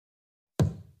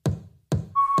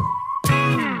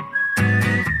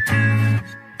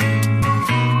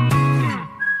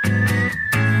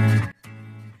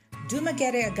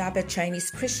Dumaguete Agape Chinese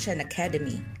Christian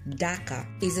Academy, DACA,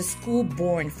 is a school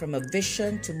born from a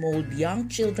vision to mold young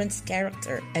children's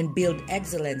character and build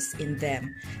excellence in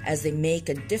them as they make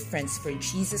a difference for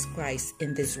Jesus Christ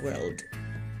in this world.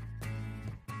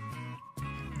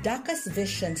 DACA's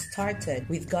vision started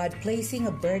with God placing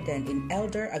a burden in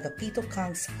Elder Agapito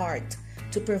Kang's heart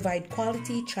to provide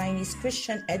quality Chinese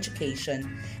Christian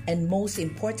education and, most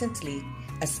importantly,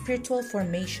 a spiritual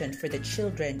formation for the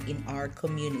children in our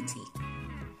community.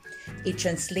 It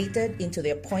translated into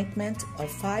the appointment of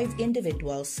 5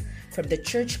 individuals from the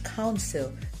church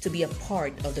council to be a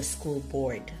part of the school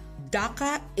board.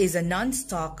 DACA is a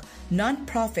non-stock,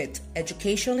 non-profit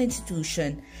educational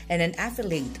institution and an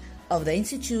affiliate of the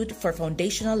Institute for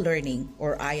Foundational Learning,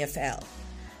 or IFL.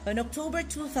 In October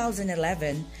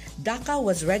 2011, DACA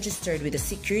was registered with the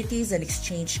Securities and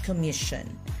Exchange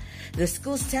Commission. The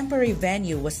school's temporary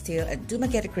venue was still at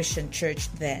Dumaguete Christian Church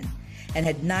then, and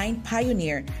had 9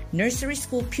 pioneer nursery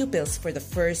school pupils for the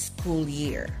first school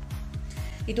year.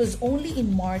 It was only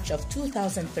in March of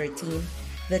 2013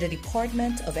 that the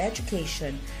Department of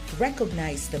Education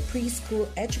recognized the preschool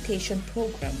education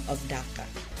program of DACA.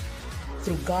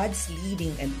 Through God's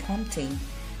leading and prompting,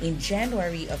 in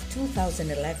January of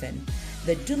 2011,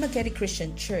 the Dumaguete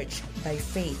Christian Church, by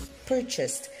faith,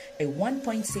 purchased a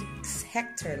 1.6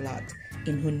 hectare lot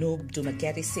in Hunub,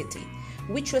 Dumaguete City,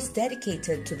 which was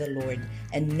dedicated to the Lord,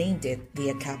 and named it the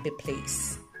Agape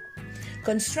Place.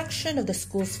 Construction of the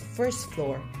school's first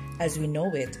floor, as we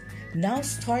know it, now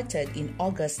started in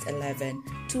August 11,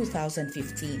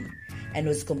 2015, and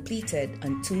was completed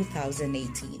in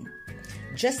 2018.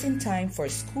 Just in time for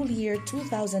school year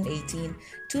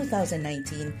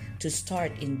 2018-2019 to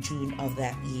start in June of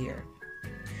that year.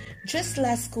 Just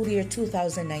last school year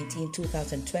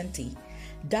 2019-2020,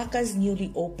 DACA's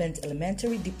newly opened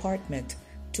elementary department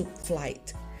took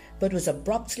flight, but was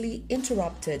abruptly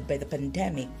interrupted by the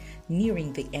pandemic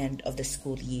nearing the end of the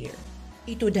school year.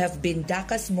 It would have been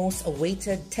DACA's most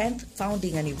awaited 10th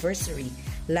founding anniversary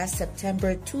last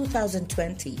September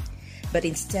 2020, but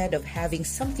instead of having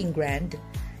something grand,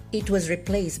 it was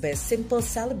replaced by a simple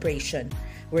celebration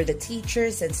where the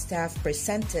teachers and staff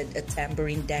presented a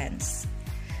tambourine dance.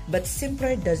 But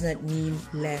simpler does not mean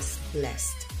less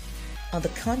blessed. On the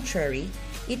contrary,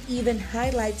 it even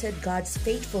highlighted God's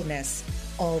faithfulness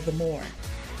all the more,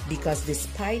 because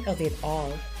despite of it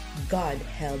all, God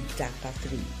held DACA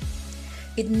through.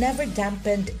 It never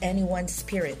dampened anyone's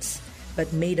spirits,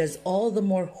 but made us all the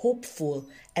more hopeful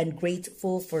and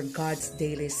grateful for God's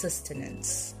daily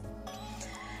sustenance.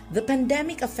 The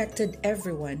pandemic affected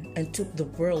everyone and took the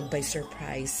world by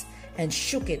surprise and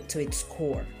shook it to its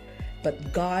core.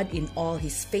 But God, in all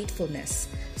His faithfulness,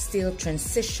 still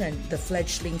transitioned the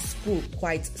fledgling school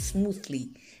quite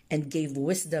smoothly and gave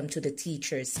wisdom to the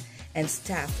teachers and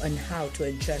staff on how to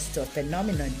adjust to a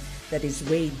phenomenon that is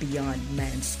way beyond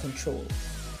man's control.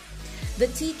 The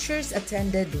teachers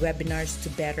attended webinars to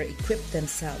better equip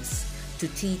themselves to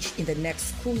teach in the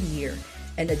next school year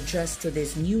and adjust to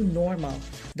this new normal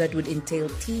that would entail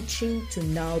teaching to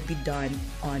now be done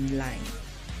online.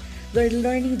 They're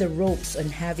learning the ropes on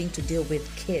having to deal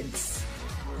with kids.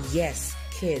 Yes,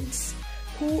 kids,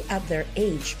 who at their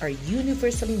age are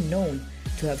universally known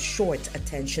to have short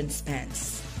attention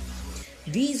spans.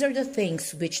 These are the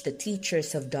things which the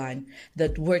teachers have done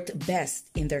that worked best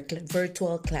in their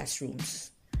virtual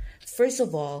classrooms. First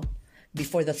of all,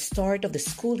 before the start of the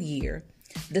school year,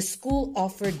 the school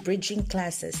offered bridging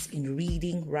classes in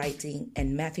reading, writing,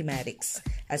 and mathematics,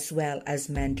 as well as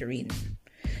Mandarin.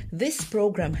 This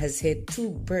program has hit 2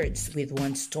 birds with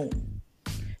 1 stone.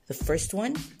 The first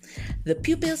one, the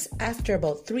pupils, after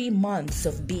about 3 months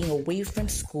of being away from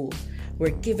school, were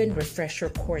given refresher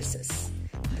courses.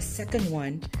 The second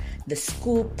one, the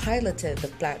school piloted the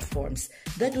platforms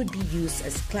that would be used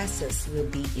as classes will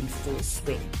be in full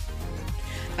swing.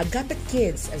 Agape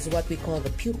kids, as what we call the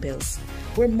pupils,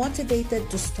 were motivated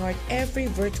to start every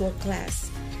virtual class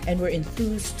and were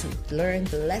enthused to learn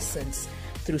the lessons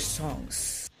through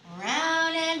songs.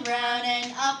 Round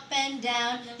and up and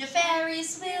down, the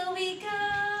Ferris wheel we go.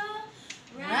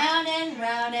 Round and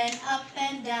up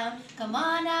and down, come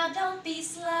on now, don't be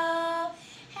slow.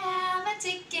 Have a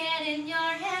ticket in your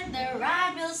hand, the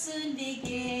ride will soon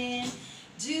begin.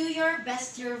 Do your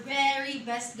best, your very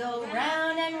best, go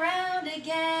round and round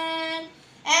again.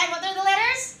 And what are the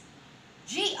letters?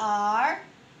 G-R.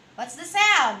 What's the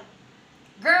sound?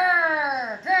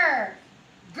 Grr, grr.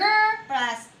 Grr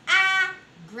plus A,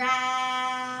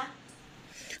 gra.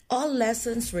 All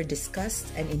lessons were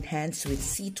discussed and enhanced with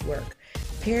seat work,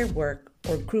 pair work,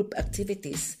 or group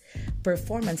activities,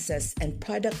 performances, and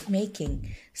product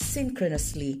making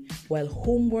synchronously, while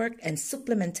homework and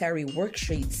supplementary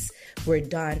worksheets were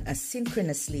done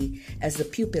asynchronously as the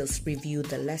pupils reviewed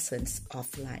the lessons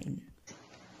offline.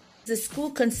 The school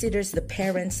considers the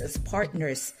parents as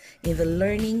partners in the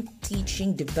learning,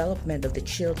 teaching, development of the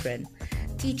children.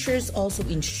 Teachers also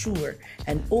ensure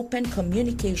an open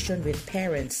communication with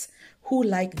parents who,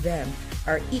 like them,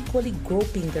 are equally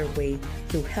groping their way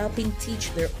through helping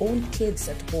teach their own kids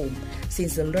at home,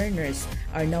 since the learners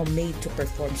are now made to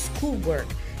perform schoolwork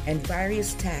and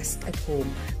various tasks at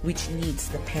home which needs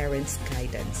the parents'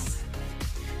 guidance.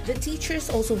 The teachers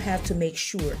also have to make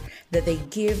sure that they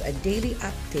give a daily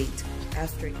update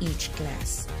after each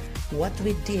class, what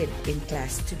we did in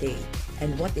class today,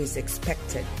 and what is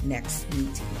expected next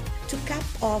meeting. To cap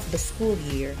off the school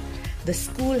year, the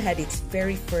school had its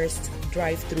very first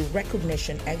drive-through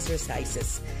recognition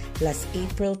exercises last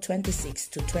April 26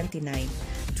 to 29,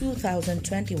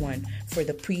 2021 for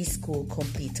the preschool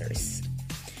completers.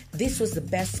 This was the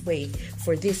best way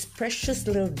for these precious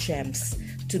little gems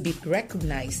to be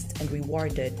recognized and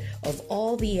rewarded of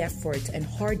all the effort and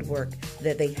hard work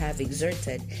that they have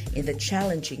exerted in the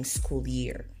challenging school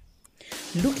year.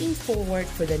 Looking forward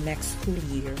for the next school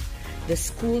year, the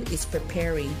school is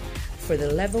preparing for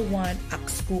the Level 1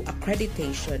 school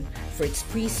accreditation for its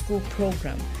preschool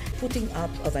program, putting up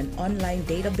of an online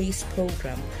database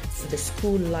program for the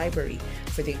school library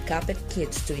for the Agape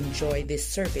kids to enjoy this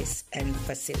service and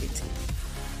facility.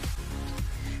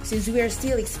 Since we are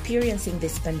still experiencing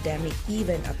this pandemic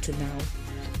even up to now,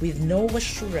 with no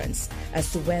assurance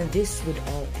as to when this would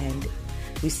all end,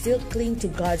 we still cling to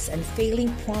God's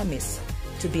unfailing promise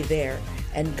to be there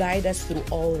and guide us through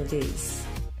all days.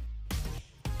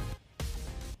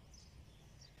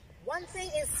 One thing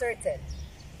is certain,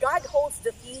 God holds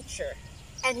the future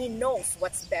and He knows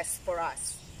what's best for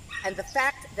us. And the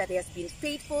fact that He has been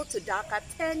faithful to DACA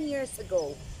 10 years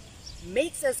ago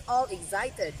makes us all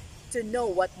excited to know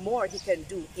what more He can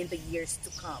do in the years to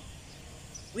come.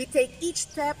 We take each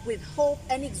step with hope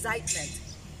and excitement.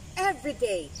 Every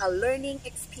day a learning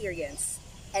experience,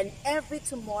 and every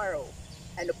tomorrow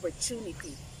an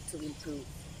opportunity to improve.